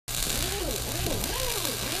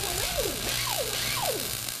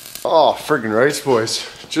Oh, friggin' rights, boys.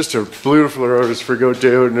 Just a beautiful out as frig out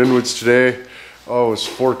day out in Inwoods today. Oh, it was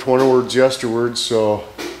 420 words yesterwards, so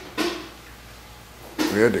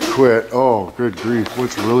we had to quit. Oh, good grief,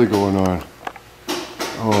 what's really going on?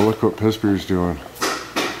 Oh, look what Pissbeer's doing.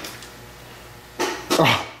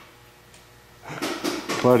 Oh.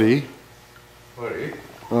 Buddy. Buddy?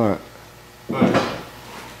 What? Buddy.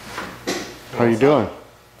 How you doing?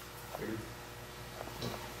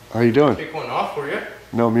 How you doing? Take one off for you.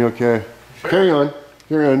 No, me okay. Sure. Carry on.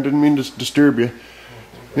 Carry on. Didn't mean to disturb you.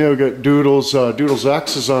 Yeah, we got Doodles. Doodles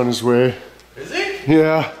X is on his way. Is he?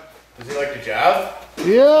 Yeah. Does he like to jab?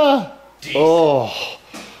 Yeah. Decent. Oh.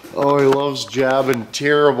 Oh, he loves jabbing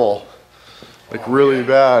terrible. Like really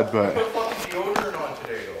bad, but. I put fucking deodorant on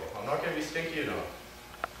today though. I'm not gonna be stinky enough.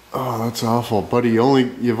 Oh, that's awful, buddy.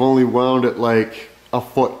 You've only wound it like a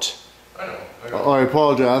foot. I know. Oh, I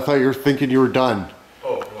apologize. I thought you were thinking you were done.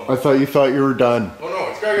 Oh, I thought you thought you were done. Oh no,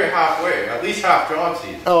 it's gotta get halfway. At least half job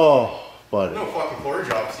season. Oh, buddy. No fucking quarter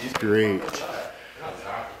job season. Great.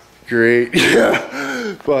 Not Great,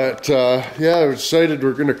 yeah. But yeah, I was excited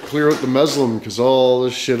we're gonna clear out the mezzanine because all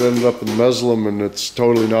this shit ended up in the mezzanine and it's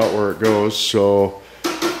totally not where it goes. So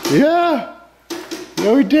yeah,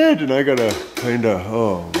 we did, and I gotta kinda.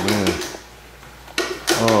 Oh man,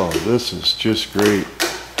 oh this is just great.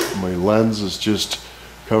 My lens is just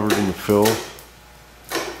covered in the filth,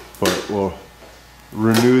 but we'll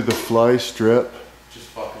renew the fly strip. just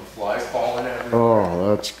fucking flies falling everywhere.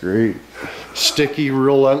 Oh, that's great. Sticky,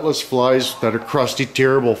 relentless flies that are crusty,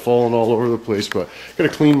 terrible, falling all over the place. But gotta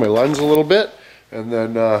clean my lens a little bit, and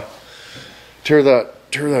then tear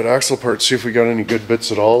that axle apart. See if we got any good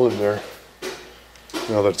bits at all in there.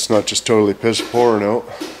 Now that it's not just totally piss pouring out.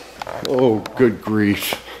 Oh, good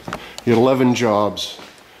grief! You had 11 jobs.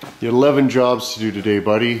 You had 11 jobs to do today,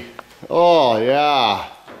 buddy. Oh yeah,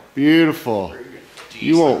 beautiful.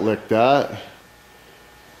 You won't lick that.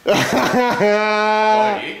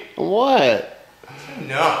 Buddy? What?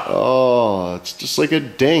 No. Oh, it's just like a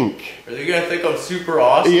dink. Are they gonna think I'm super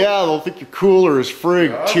awesome? Yeah, they'll think you're cooler as frig,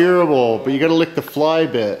 Yeah. terrible, but you gotta lick the fly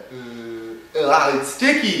bit. It's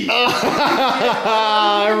sticky.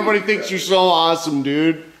 Everybody thinks you're so awesome,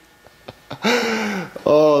 dude.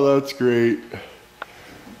 Oh, that's great.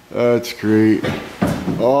 That's great.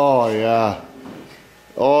 Oh, yeah.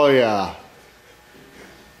 Oh, yeah.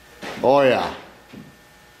 Oh, yeah.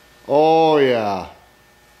 Oh, yeah.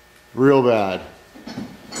 Real bad.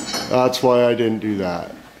 That's why I didn't do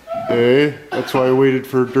that. Eh? That's why I waited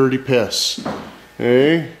for dirty piss.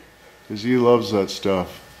 Eh? Because he loves that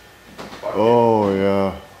stuff. Oh,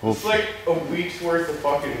 yeah. It's like a week's worth of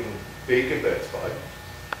fucking bacon bits, bud.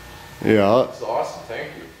 Yeah. It's awesome,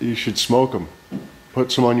 thank you. You should smoke them.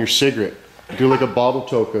 Put some on your cigarette. Do like a bottle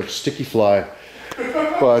toke of sticky fly.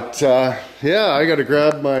 But yeah, I gotta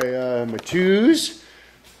grab my my twos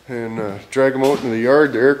and drag them out into the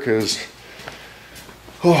yard there, because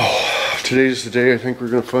today's the day I think we're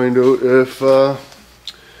gonna find out if I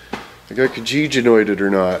got Kijijinoided or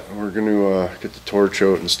not. We're gonna get the torch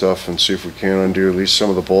out and stuff and see if we can undo at least some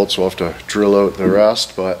of the bolts. We'll have to drill out the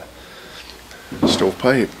rest, but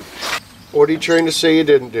stovepipe. What are you trying to say you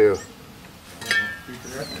didn't do?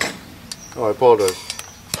 Oh, I apologize.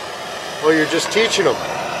 Oh, you're just teaching them.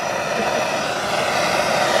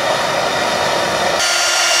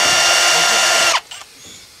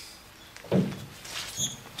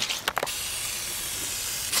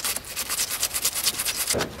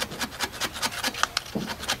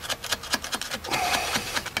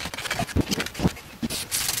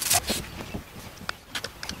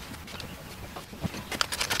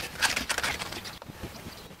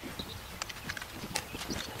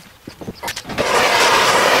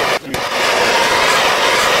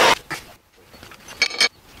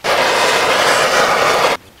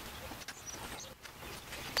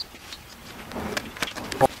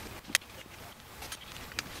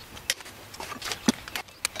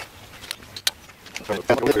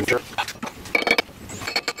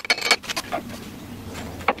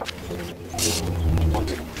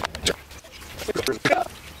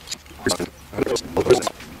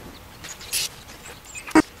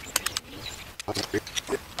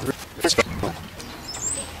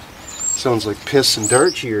 Sounds like Piss and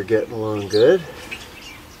Darchie are getting along good.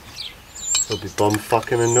 They'll be bum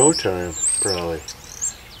fucking in no time, probably.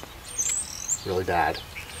 Really bad.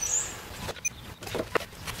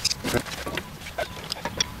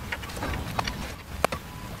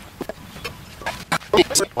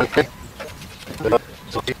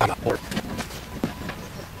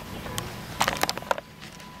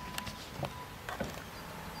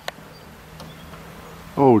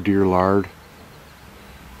 Oh dear lard.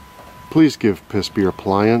 Please give Piss Beer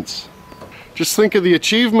appliance. Just think of the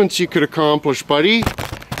achievements you could accomplish, buddy.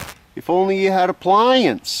 If only you had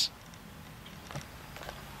appliance.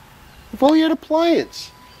 If only you had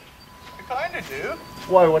appliance. I kinda do.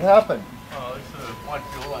 Why? What happened? Oh, there's one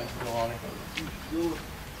fuel line still on it.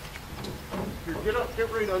 Here, get up,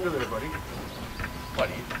 get right under there, buddy.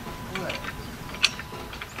 Buddy. What?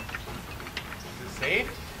 Is it safe?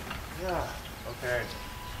 Yeah. Okay.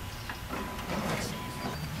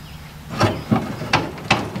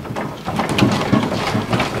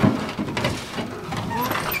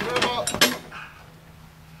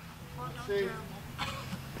 Not safe.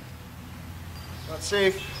 Not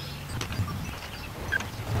safe.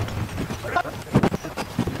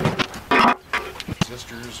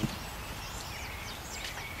 Sisters.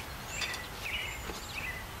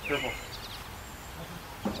 Careful.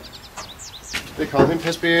 They call him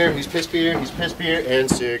Piss Beer, he's Piss Beer, he's Piss Beer, and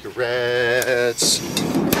cigarettes.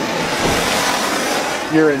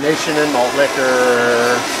 Urination and malt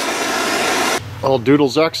liquor. All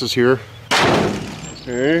Doodles X is here.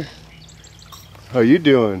 Hey, how you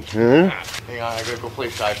doing? Huh? Hang on, I gotta go play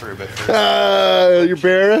shy for a bit first. You're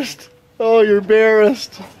embarrassed? Oh, you're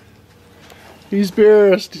embarrassed. He's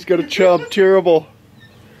embarrassed. He's got a chub. Terrible.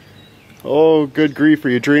 Oh, good grief. Are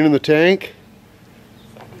you draining the tank?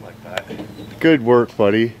 Something like that. Good work,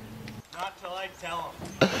 buddy. Not till I tell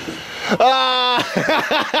him. Ah!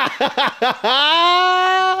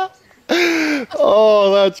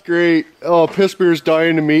 Oh, that's great. Oh, Piss Beer's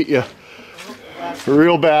dying to meet you.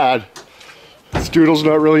 Real bad. This Doodle's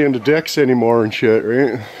not really into dicks anymore and shit,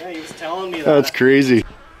 right? Yeah, he was telling me that. That's crazy.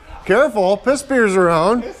 Careful, Piss Beer's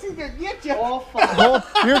around. This is gonna get you. Oh, Oh,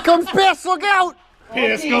 here comes Piss, look out!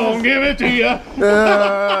 Piss gonna give it to you.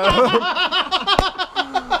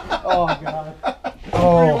 Oh, God.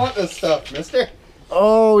 Where do you want this stuff, mister?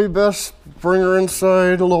 Oh, we best bring her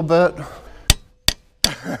inside a little bit.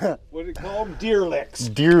 What do you call them? Deer licks.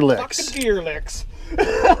 Deer licks. Fucking deer licks.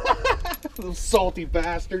 Those salty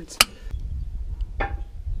bastards.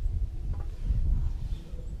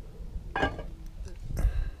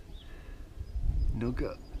 No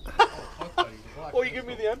good. Oh, you give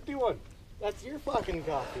me the empty one. That's your fucking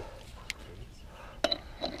coffee.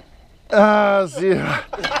 See.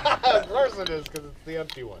 Of course it is, because it's the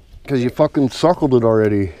empty one. Because you fucking suckled it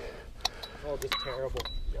already. Oh, just terrible.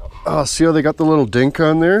 Yep. Oh, see how they got the little dink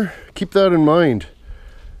on there? Keep that in mind.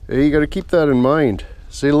 Hey, you gotta keep that in mind.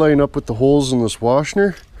 Say line up with the holes in this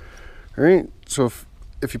washer. Alright? So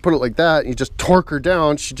if you put it like that, you just torque her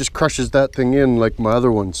down, she just crushes that thing in like my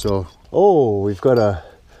other one, so. Oh, we've got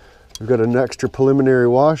an extra preliminary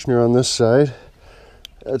washer on this side.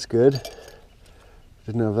 That's good.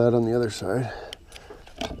 Didn't have that on the other side.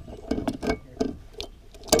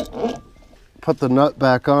 Put the nut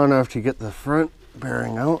back on after you get the front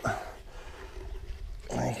bearing out.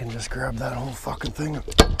 And you can just grab that whole fucking thing.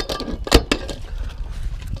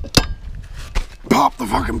 Pop the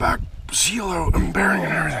fucking back seal out and bearing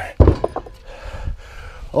and everything.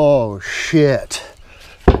 Oh shit.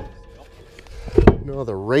 No,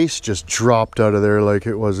 the race just dropped out of there like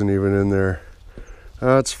it wasn't even in there.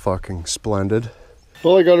 That's fucking splendid.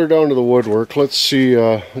 Well, I got her down to the woodwork. Let's see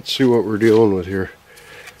what we're dealing with here.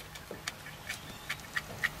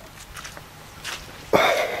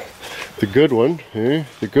 The good one, eh?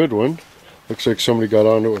 The good one. Looks like somebody got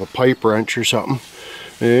onto it with a pipe wrench or something.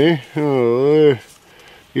 Eh? Oh,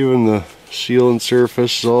 even the sealing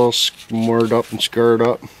surface is all marred up and scarred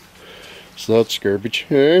up. So that's garbage.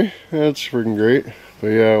 Eh? That's freaking great. But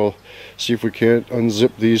yeah, we'll see if we can't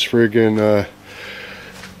unzip these friggin'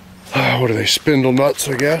 what are they, spindle nuts,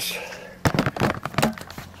 I guess.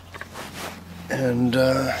 And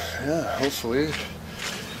yeah, hopefully you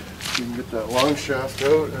can get that long shaft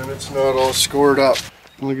out and it's not all scored up.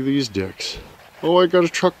 Look at these dicks. Oh, I got a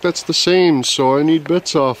truck that's the same, so I need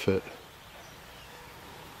bits off it.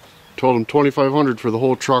 Told him $2,500 for the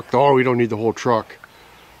whole truck. Oh, we don't need the whole truck.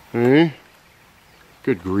 Eh?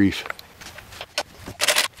 Good grief.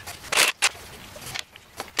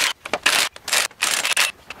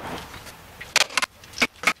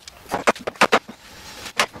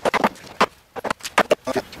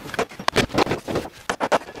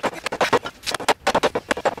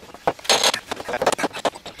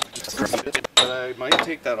 I might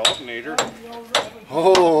take that alternator.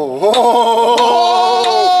 Oh!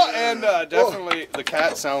 And definitely the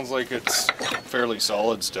cat sounds like it's fairly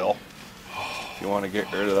solid still. You want to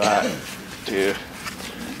get rid of that too.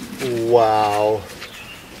 Wow.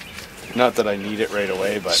 Not that I need it right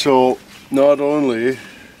away, but So, not only,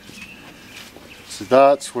 so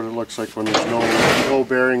that's what it looks like when there's no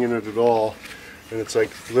bearing in it at all, and it's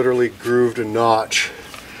like literally grooved a notch.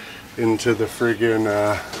 into the friggin'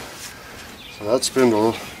 so that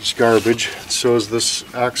spindle is garbage. So is this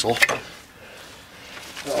axle.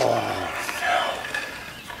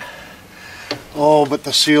 Oh, but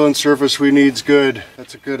the sealant surface we need's good.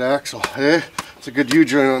 That's a good axle, eh? It's a good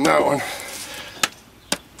U-joint on that one.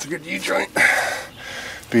 It's a good U-joint.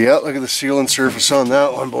 But yeah, look at the sealant surface on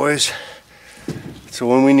that one, boys. It's the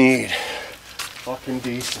one we need. Fucking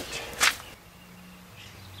decent.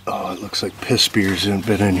 Oh, it looks like piss beer's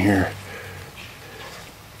been in here.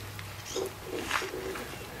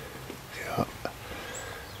 Yeah.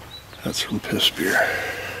 That's from piss beer.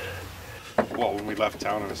 Well, when we left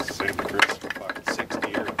town, it was the same to Chris for fucking 6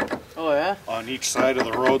 deer. Oh yeah? On each side of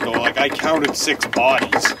the road, though, like I counted 6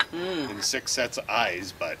 bodies and 6 sets of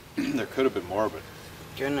eyes, but there could have been more, but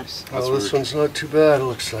Goodness. Well, this one's not too bad, it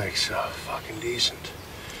looks like, so fucking decent.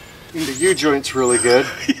 And the U-joint's really good.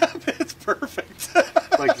 yeah, it's perfect.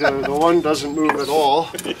 Like the one doesn't move at all.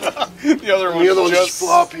 Yeah. The other one's one's just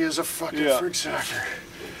floppy as a fucking Yeah. frig sacker.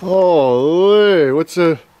 Oh, hey, what's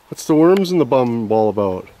the worms in the bum ball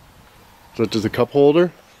about? Is that just a cup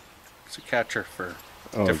holder? It's a catcher for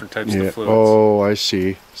different types yeah. of fluids. Oh, I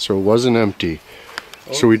see. So it wasn't empty.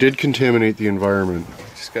 Oh. So we did contaminate the environment.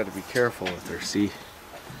 Just got to be careful with her. See,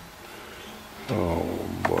 Oh,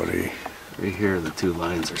 buddy. right here the 2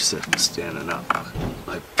 lines are sitting, standing up.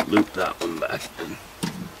 I looped that one back, and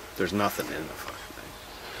there's nothing in the fucking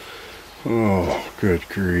thing. Oh, good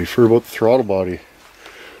grief. What about the throttle body?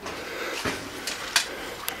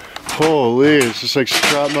 Holy, it's just like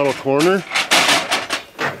scrap metal corner.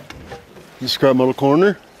 You scrap metal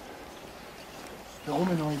corner?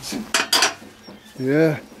 Dominoids.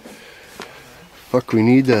 Yeah. Fuck, we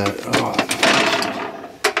need that. Oh.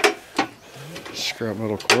 Scrap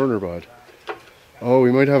metal corner, bud. Oh,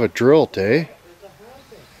 we might have a drill, eh?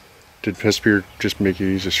 Did Piss Beer just make you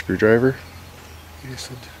use a screwdriver? Yes,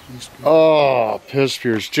 it used to be. Oh, Piss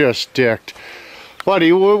Beer's just dicked.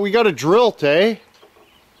 Buddy, we got a drill, eh?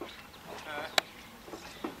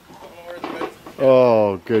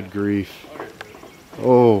 Oh, good grief.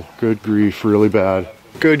 Oh, good grief, really bad.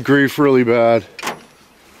 Good grief, really bad.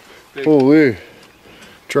 Holy.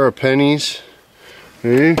 Jar of pennies.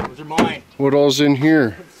 Hey? Those are mine. What all's in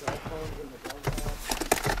here?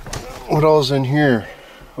 What all's in here?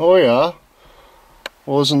 Oh yeah.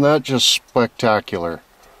 Well, isn't that just spectacular?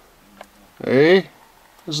 Hey?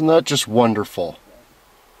 Isn't that just wonderful?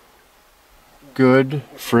 Good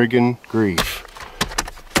friggin' grief.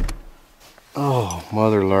 Oh,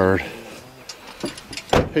 mother lord.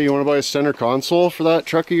 Hey, you want to buy a center console for that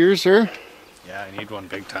truck of yours there? Yeah, I need one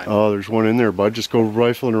big time. Oh, there's one in there, bud. Just go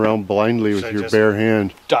rifling around blindly with Should I your just bare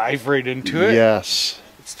hand. Dive right into it? Yes.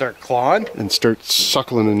 Start clawing? And start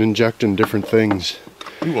suckling and injecting different things.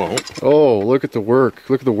 You won't. Oh, look at the work.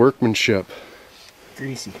 Look at the workmanship.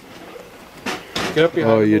 Greasy. Get up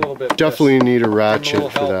behind Oh, him a you little bit. definitely need a ratchet little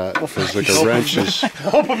for that. help. Because like a wrench is,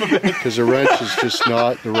 Help him a bit. because a wrench is just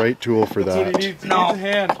not the right tool for That's what he that. needs. He No. needs a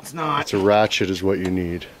hand. It's not. It's a ratchet is what you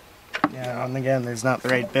need. Yeah, and again, there's not the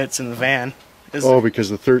right bits in the van. Is Oh, there? because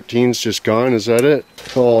the 13's just gone, is that it?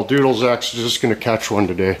 Oh, Doodles actually just gonna catch one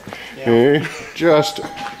today. Yeah. Eh? Just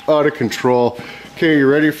out of control. Okay, you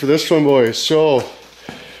ready for this one, boys? So,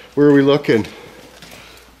 where are we looking?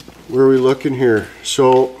 Where are we looking here?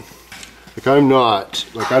 So, like I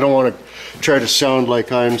don't want to try to sound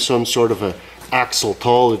like I'm some sort of a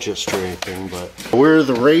axletologist or anything, but where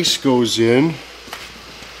the race goes in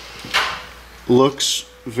looks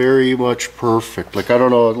very much perfect. Like, I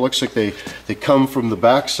don't know, it looks like they come from the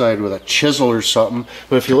backside with a chisel or something,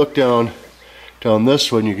 but if you look down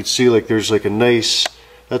this one, you can see like there's like a nice,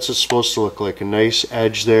 that's what's supposed to look like, a nice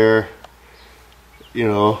edge there, you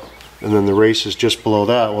know, and then the race is just below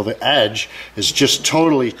that. Well, the edge is just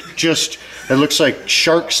totally it looks like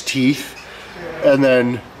shark's teeth, and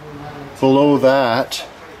then below that,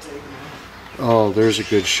 oh, there's a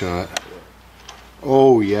good shot.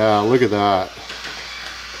 Oh yeah, look at that.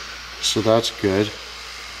 So that's good.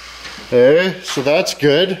 Hey, so that's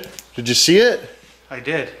good. Did you see it? I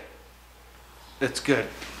did. It's good.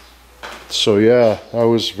 So yeah, that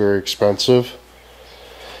was very expensive.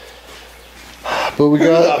 But we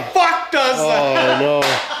got... Who the fuck does that? Oh, I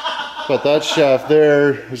know. But that shaft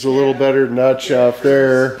there is a little better than that shaft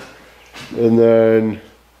there. And then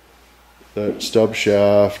that stub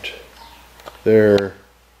shaft there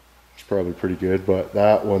is probably pretty good, but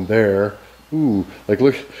that one there, ooh, like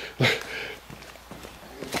look.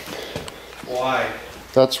 Why?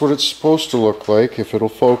 That's what it's supposed to look like. If it'll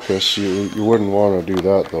focus, you wouldn't want to do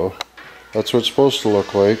that though. That's what it's supposed to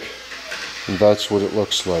look like, and that's what it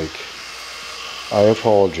looks like. I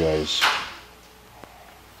apologize.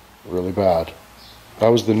 Really bad. That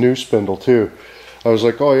was the new spindle too. I was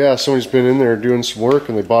like, oh yeah, somebody's been in there doing some work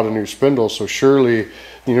and they bought a new spindle, so surely,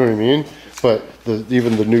 you know what I mean? But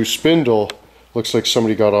even the new spindle looks like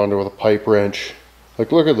somebody got onto it with a pipe wrench.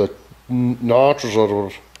 Like, look at the notches out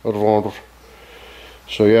of it.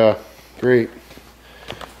 So yeah, great.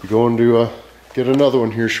 We're going to get another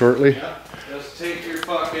one here shortly. Yeah, just take your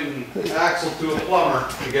fucking axle to a plumber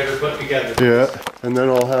to get her put together. Yeah, and then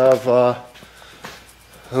I'll have,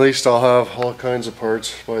 at least I'll have all kinds of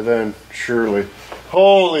parts by then, surely.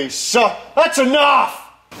 Holy that's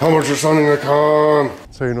enough! How much is running the con?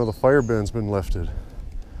 So you know the fire ban's been lifted.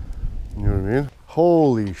 You know what I mean?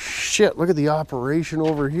 Holy shit, look at the operation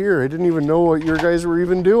over here. I didn't even know what your guys were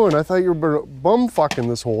even doing. I thought you were bum fucking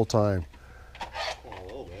this whole time. A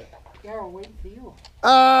little bit. Yeah, we're waiting for you.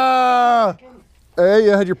 Ah! Hey,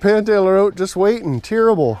 you had your pantailer out just waiting.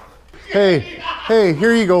 Terrible. Hey,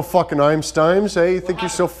 here you go, fucking Einsteins. Hey, you think you're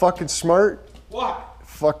so fucking smart? What?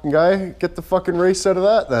 Fucking guy, get the fucking race out of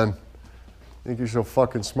that then. Think you're so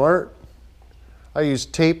fucking smart? I use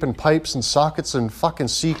tape and pipes and sockets and fucking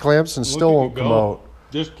C-clamps and still won't come out.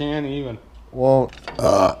 Just can't even. Won't.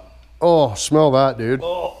 Oh, smell that, dude.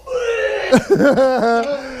 Oh.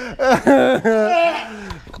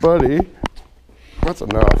 Buddy, that's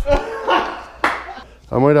enough.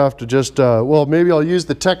 I might have to just, well, maybe I'll use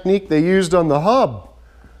the technique they used on the hub.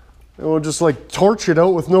 And we'll just like torch it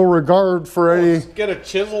out with no regard for any... Let's get a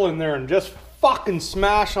chisel in there and just fucking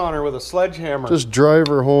smash on her with a sledgehammer. Just drive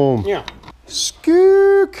her home. Yeah.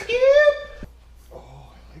 Skook!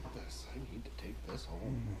 Oh, I like this. I need to take this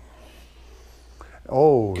home.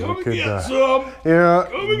 Oh, Come look and at get that. some. Yeah,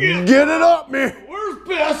 Come and get it up, me. Where's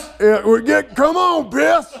Bess? Yeah, come on,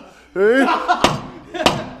 Bess. Hey.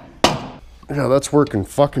 Yeah, that's working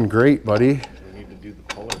fucking great, buddy. We need to do the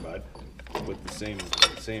puller, bud, with the same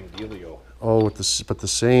dealio. Oh, but the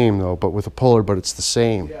same though, but with a puller, but it's the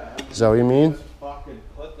same. Yeah. Is that what you mean? Just fucking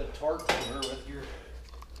put the torque in her with your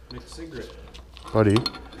mixed cigarette. Buddy,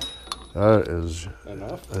 that is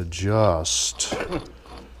Enough? just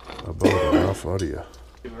about enough out of you.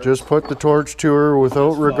 Just put the torch to her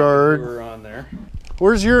without regard. We're on there.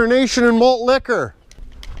 Where's urination and malt liquor?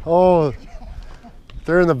 Oh,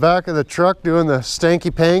 they're in the back of the truck doing the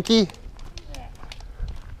stanky panky?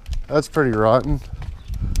 That's pretty rotten.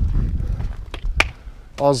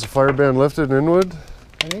 Oh, is the fire ban lifted in Inwood?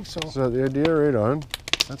 I think so. Is that the idea? Right on.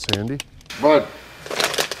 That's handy. Bud.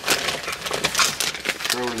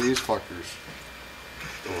 Throw these fuckers.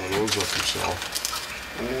 Throw those up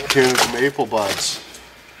yourself. Canada maple buds.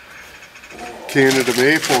 Canada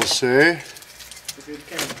maples, eh?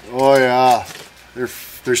 Oh yeah. They're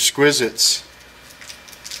exquisites.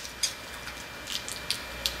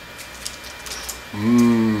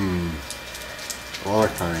 Mmm. All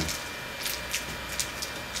that kind.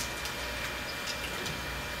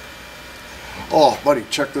 Oh, buddy,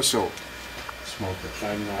 check this out. Smoke it.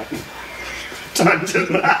 I'm not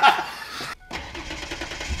touching that.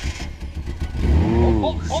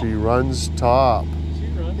 Ooh, she runs top. She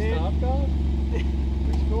runs top, dog. We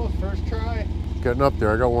should go with first try. Getting up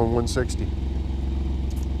there. I got one 160.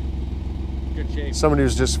 Good shape. Somebody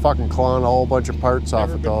was just fucking clawing a whole bunch of parts off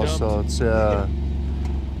Never it been though, dumped. so it's I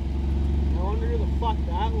wonder who the fuck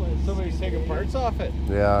that was. Somebody's taking parts off it.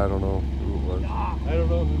 yeah, I don't know who it was. I don't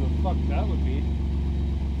know who the fuck that would be.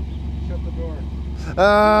 Shut the door.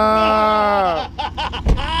 Ah,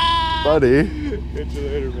 buddy, Catch you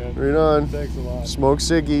later, man. right on. Thanks a lot. Smoke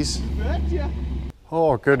ciggies. Betcha.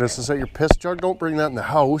 Oh goodness, is that your piss jug? Don't bring that in the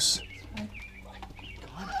house.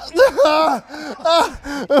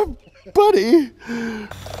 Buddy.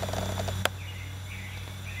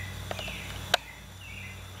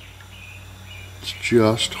 It's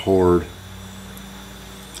just horrid.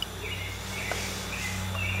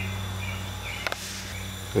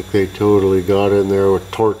 Like they totally got in there with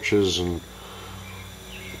torches and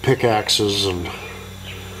pickaxes and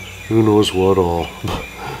who knows what all.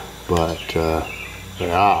 But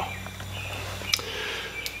yeah,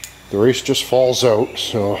 the race just falls out,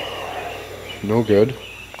 so no good.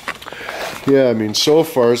 Yeah, I mean, so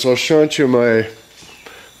far, so I'll show you my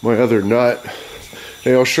other nut.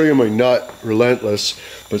 Hey, I'll show you my nut, Relentless.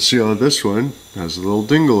 But see on this one, has a little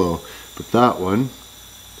dingalo. But that one,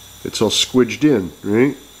 it's all squidged in,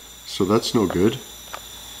 right? So that's no good.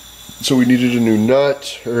 So we needed a new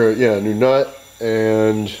nut, or yeah, a new nut,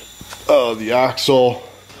 and the axle,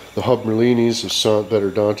 the hub Merlinis have better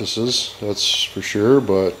Dontuses, that's for sure.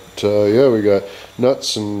 But yeah, we got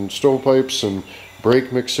nuts and stovepipes and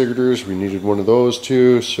brake mix signatures. We needed one of those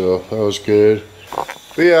too, so that was good.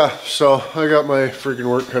 But yeah, so I got my freaking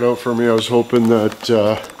work cut out for me. I was hoping that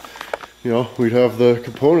you know, we'd have the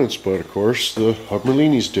components, but of course the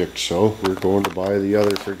Hummerlini's dicked, so we're going to buy the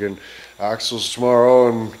other friggin' axles tomorrow,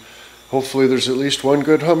 and hopefully there's at least one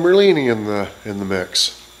good Hummerlini in the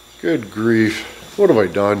mix. Good grief. What have I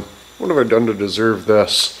done? What have I done to deserve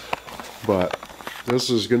this? But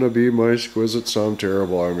this is gonna be my exquisite sound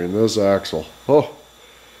terrible. I mean, this axle.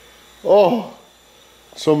 Oh,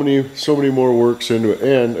 so many more works into it,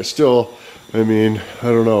 and I mean, I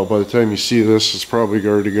don't know. By the time you see this, it's probably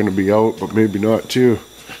already gonna be out, but maybe not too.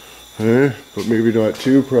 But maybe not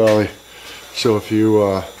too, probably. So if you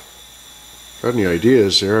got any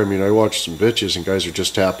ideas there? I mean, I watched some bitches and guys are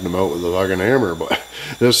just tapping them out with a fucking hammer, but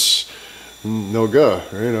this no good,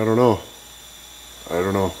 right? I don't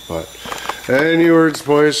know, but any words,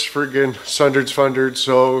 boys? Friggin' Sunderd's Fundered,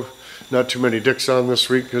 so not too many dicks on this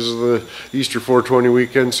week because of the Easter 420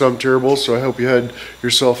 weekend, some terrible, so I hope you had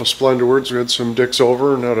yourself a splendid words. We had some dicks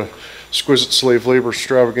over and had a exquisite slave labor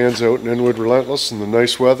extravaganza out in Inwood Relentless in the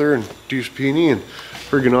nice weather and Deuce Peony and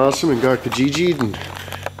friggin' awesome and got Kijiji'd and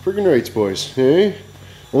friggin' rights, boys, eh?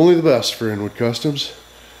 Only the best for Inwood Customs.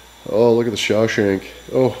 Oh, look at the Shawshank.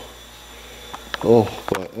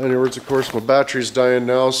 But anyways, of course, my battery's dying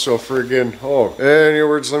now, so friggin',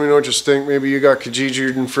 anyways, let me know what you think. Maybe you got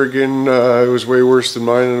Kijiji'd and friggin', it was way worse than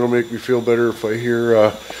mine, and it'll make me feel better if I hear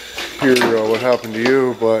what happened to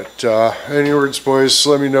you. But anyways, boys,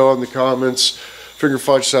 let me know in the comments. Finger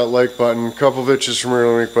fudge that like button. Couple bitches from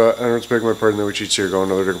earlier week, but I don't expect my partner that we cheats here. Go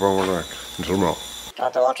another dick bone one. Until tomorrow.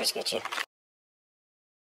 Let the Walters get you.